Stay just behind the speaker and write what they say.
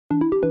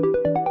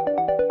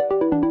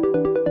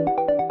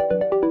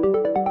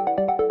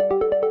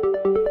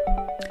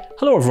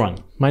Hello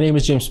everyone, my name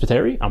is James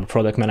Spiteri. I'm a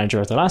product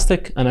manager at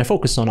Elastic and I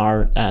focus on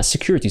our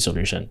security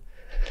solution.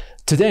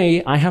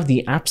 Today, I have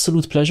the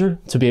absolute pleasure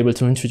to be able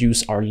to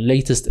introduce our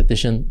latest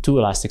addition to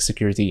Elastic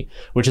Security,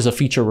 which is a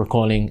feature we're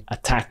calling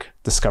Attack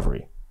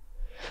Discovery.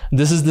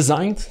 This is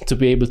designed to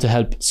be able to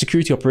help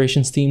security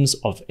operations teams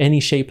of any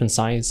shape and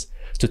size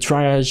to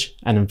triage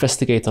and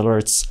investigate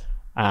alerts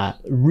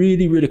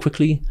really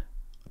quickly,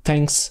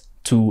 thanks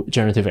to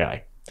generative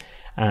AI.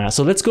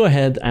 So let's go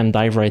ahead and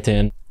dive right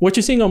in. What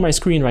you're seeing on my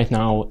screen right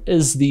now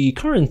is the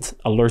current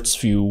alerts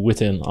view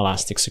within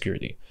Elastic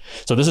Security.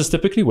 So this is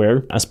typically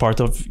where, as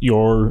part of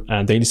your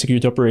daily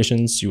security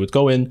operations, you would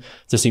go in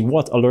to see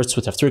what alerts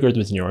would have triggered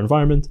within your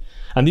environment.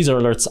 And these are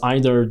alerts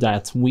either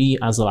that we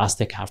as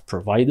Elastic have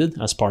provided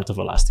as part of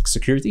Elastic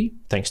Security,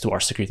 thanks to our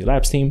Security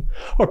Labs team,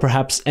 or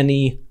perhaps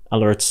any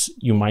alerts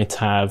you might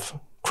have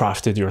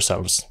crafted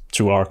yourselves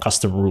through our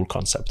custom rule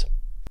concept.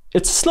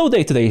 It's a slow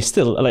day today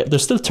still.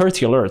 There's still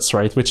 30 alerts,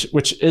 right?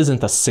 Which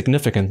isn't a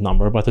significant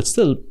number, but it's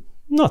still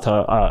not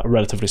a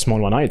relatively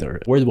small one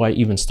either. Where do I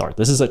even start?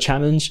 This is a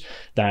challenge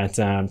that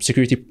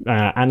security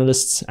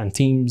analysts and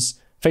teams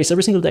face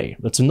every single day.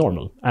 That's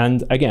normal.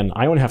 And again,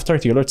 I only have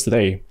 30 alerts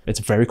today.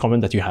 It's very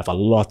common that you have a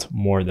lot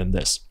more than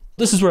this.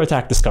 This is where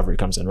Attack Discovery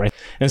comes in, right?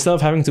 Instead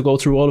of having to go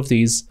through all of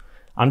these,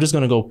 I'm just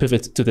going to go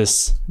pivot to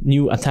this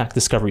new Attack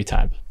Discovery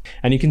tab.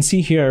 And you can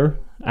see here,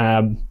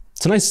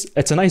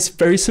 it's a nice,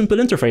 very simple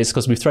interface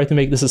because we've tried to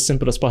make this as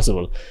simple as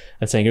possible.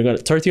 It's saying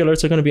 30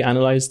 alerts are going to be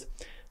analyzed.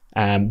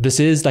 This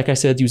is, like I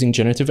said, using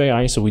generative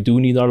AI. So we do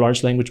need our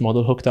large language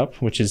model hooked up,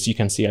 which is, you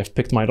can see I've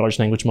picked my large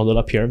language model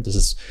up here. This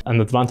is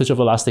an advantage of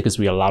Elastic, is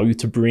we allow you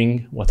to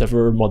bring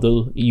whatever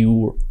model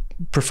you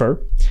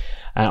prefer.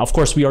 Of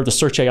course, we are the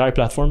Search AI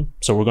platform.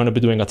 So we're going to be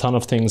doing a ton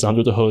of things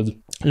under the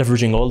hood,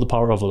 leveraging all the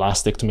power of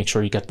Elastic to make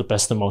sure you get the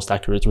best and most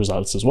accurate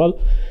results as well.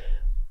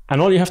 And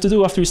all you have to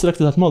do after you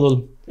selected that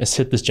model is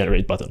hit this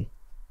generate button.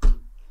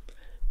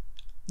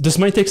 This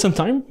might take some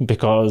time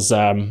because,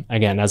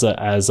 again, as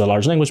a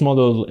large language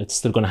model, it's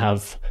still going to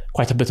have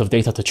quite a bit of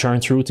data to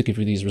churn through to give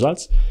you these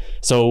results.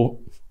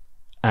 So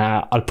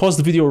I'll pause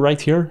the video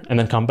right here and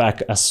then come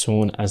back as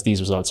soon as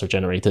these results are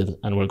generated,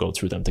 and we'll go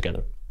through them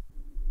together.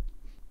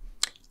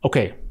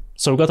 Okay,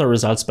 so we got our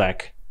results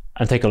back,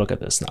 and take a look at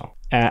this now.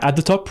 At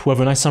the top, we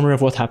have a nice summary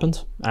of what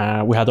happened.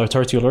 We had our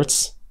 30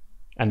 alerts,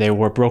 and they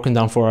were broken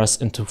down for us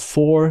into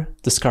 4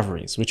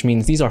 discoveries, which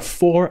means these are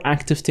 4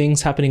 active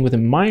things happening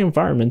within my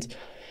environment,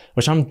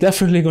 which I'm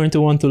definitely going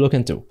to want to look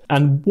into.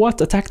 And what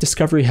Attack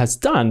Discovery has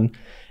done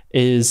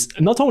is,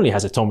 not only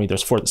has it told me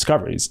there's 4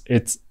 discoveries,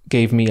 it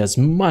gave me as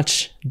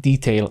much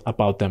detail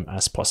about them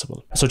as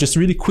possible. So just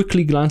really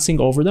quickly glancing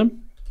over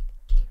them,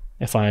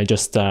 if I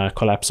just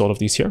collapse all of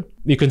these here,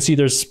 you can see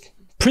there's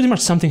pretty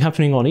much something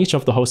happening on each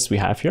of the hosts we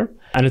have here.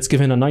 And it's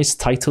given a nice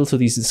title to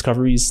these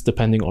discoveries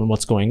depending on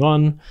what's going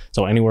on.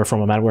 So anywhere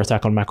from a malware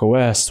attack on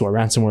macOS to a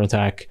ransomware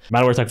attack,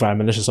 malware attack via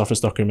malicious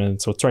Office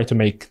document. So try to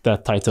make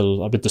that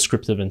title a bit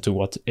descriptive into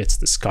what it's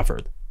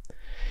discovered.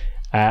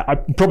 I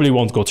probably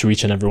won't go through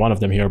each and every one of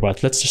them here,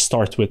 but let's just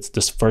start with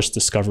this first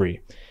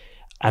discovery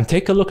and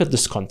take a look at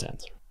this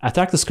content.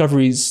 Attack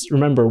Discoveries,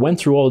 remember, went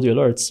through all the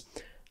alerts,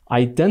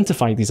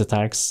 identified these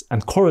attacks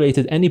and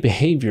correlated any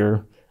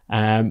behavior.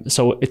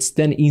 So it's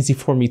then easy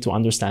for me to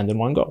understand in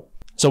one go.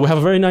 So we have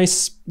a very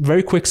nice,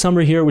 very quick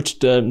summary here, which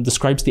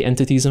describes the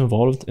entities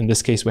involved. In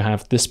this case, we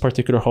have this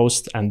particular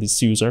host and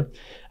this user.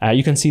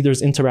 You can see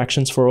there's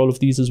interactions for all of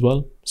these as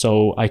well.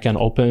 So I can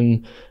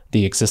open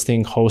the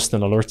existing host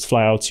and alerts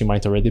flyouts you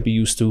might already be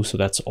used to. So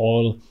that's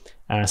all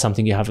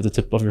something you have at the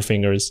tip of your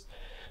fingers.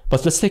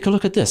 But let's take a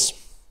look at this.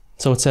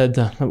 So it said,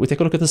 we take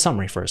a look at the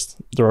summary first.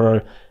 There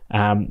are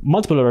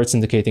multiple alerts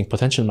indicating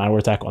potential malware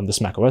attack on this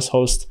macOS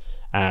host,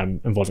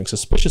 involving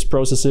suspicious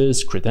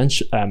processes,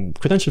 credential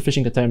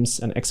phishing attempts,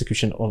 and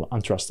execution of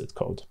untrusted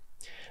code.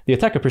 The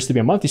attack appears to be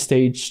a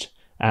multi-staged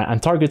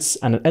and targets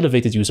an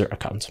elevated user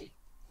account.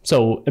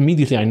 So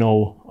immediately I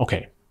know,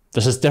 okay,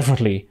 this is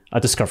definitely a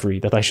discovery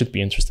that I should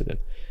be interested in.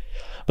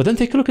 But then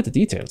take a look at the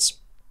details.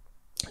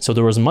 So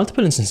there was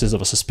multiple instances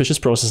of a suspicious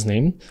process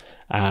name,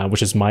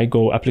 which is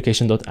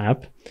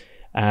mygoapplication.app.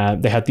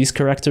 They had these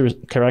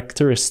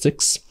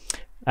characteristics.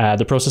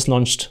 The process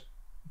launched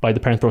by the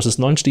parent process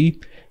launched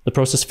the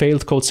process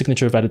failed code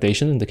signature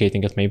validation,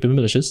 indicating it may be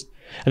malicious,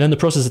 and then the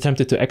process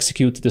attempted to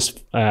execute this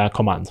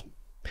command.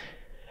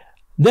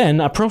 Then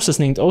a process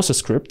named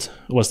OSAScript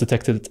was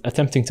detected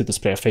attempting to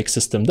display a fake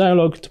system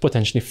dialog to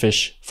potentially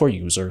phish for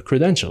user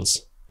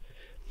credentials.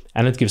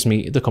 And it gives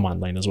me the command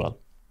line as well.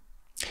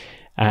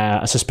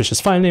 A suspicious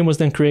file name was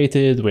then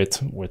created with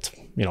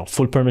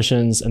full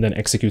permissions and then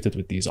executed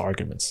with these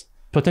arguments,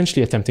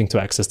 potentially attempting to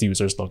access the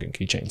user's login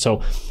keychain.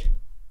 So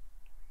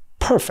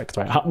perfect,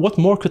 right? What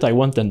more could I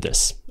want than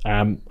this?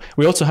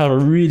 We also have a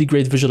really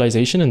great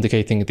visualization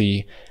indicating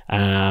the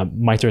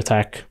MITRE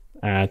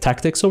ATT&CK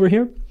tactics over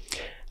here.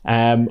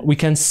 We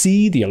can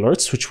see the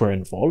alerts which were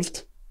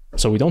involved.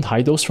 So we don't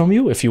hide those from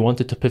you. If you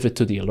wanted to pivot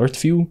to the alert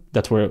view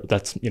the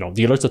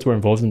alerts that were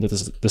involved in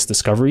this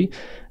discovery,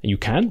 you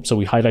can. So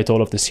we highlight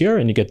all of this here,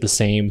 and you get the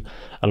same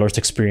alert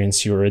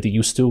experience you're already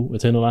used to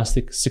within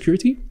Elastic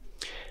Security.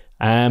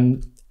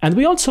 And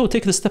we also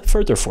take it a step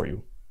further for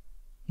you.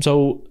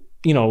 So,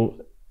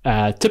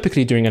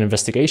 typically during an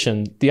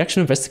investigation, the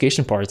actual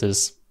investigation part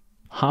is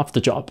half the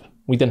job.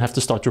 We then have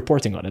to start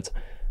reporting on it.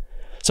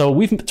 So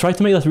we've tried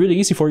to make that really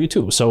easy for you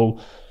too. So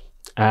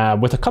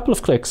with a couple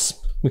of clicks,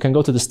 we can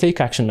go to this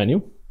Take Action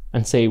menu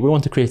and say we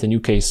want to create a new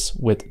case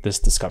with this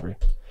discovery.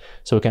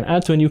 So we can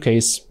add to a new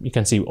case. You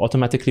can see we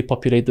automatically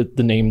populate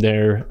the name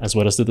there as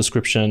well as the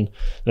description.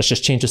 Let's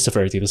just change the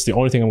severity. That's the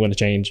only thing I'm going to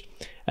change,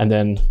 and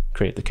then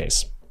create the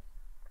case.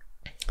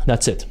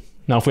 That's it.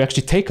 Now, if we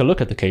actually take a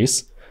look at the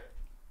case,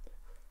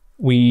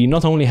 we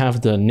not only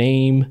have the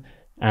name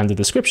and the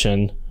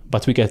description,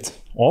 but we get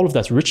all of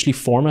that richly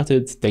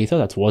formatted data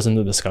that was in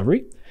the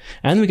discovery,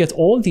 and we get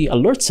all the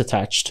alerts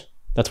attached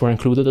that were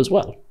included as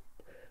well.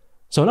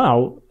 So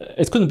now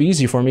it couldn't be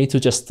easy for me to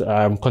just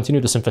continue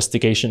this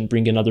investigation,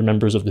 bring in other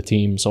members of the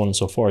team, so on and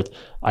so forth.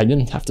 I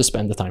didn't have to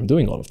spend the time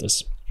doing all of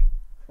this.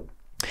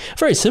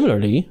 Very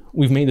similarly,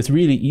 we've made it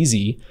really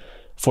easy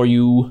for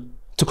you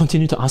to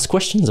continue to ask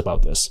questions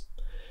about this.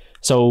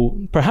 So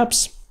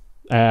perhaps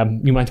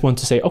you might want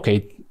to say,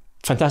 okay,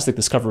 fantastic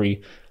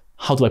discovery.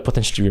 How do I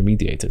potentially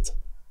remediate it?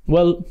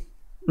 Well,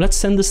 let's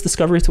send this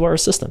discovery to our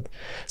assistant.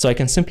 So I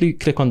can simply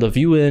click on the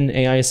View in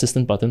AI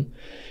Assistant button.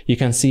 You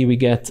can see we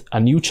get a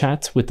new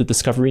chat with the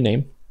discovery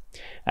name.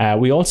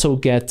 We also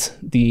get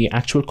the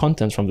actual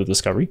content from the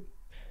discovery.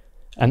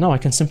 And now I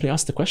can simply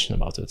ask the question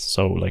about it.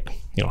 So like,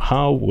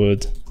 how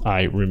would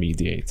I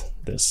remediate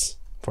this,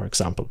 for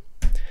example?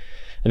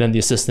 And then the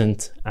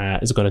assistant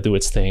is going to do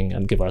its thing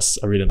and give us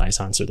a really nice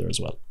answer there as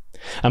well.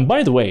 And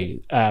by the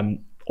way,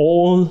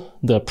 all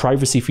the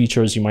privacy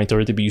features you might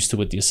already be used to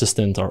with the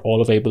assistant are all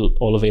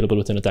available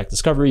within Attack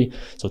Discovery.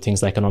 So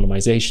things like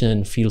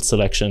anonymization, field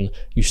selection,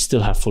 you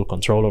still have full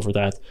control over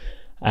that.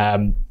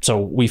 So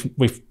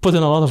we've put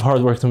in a lot of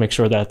hard work to make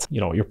sure that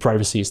your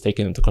privacy is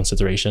taken into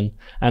consideration.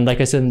 And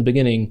like I said in the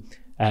beginning,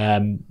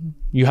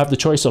 you have the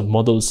choice of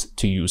models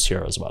to use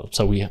here as well.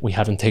 So we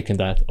haven't taken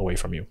that away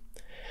from you.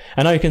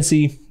 And now you can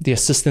see the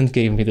assistant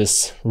gave me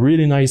this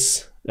really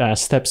nice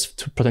steps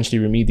to potentially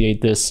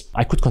remediate this.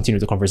 I could continue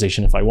the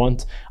conversation if I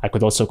want. I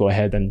could also go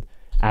ahead and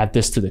add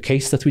this to the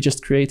case that we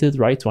just created,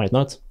 right? Why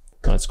not?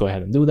 Let's go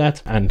ahead and do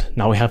that. And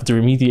now we have the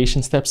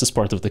remediation steps as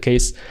part of the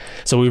case.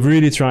 So we've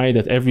really tried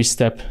at every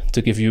step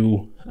to give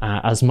you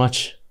as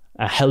much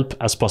help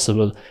as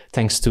possible,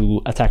 thanks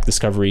to Attack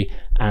Discovery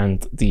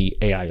and the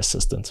AI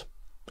assistant.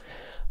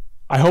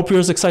 I hope you're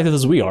as excited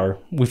as we are.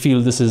 We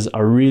feel this is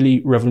a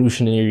really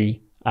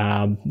revolutionary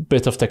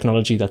bit of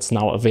technology that's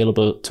now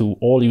available to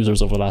all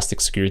users of Elastic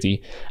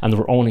Security, and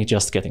we're only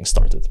just getting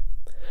started.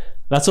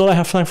 That's all I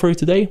have time for you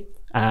today.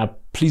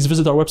 Please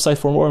visit our website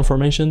for more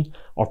information,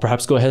 or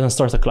perhaps go ahead and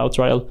start a cloud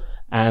trial,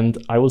 and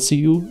I will see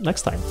you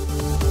next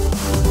time.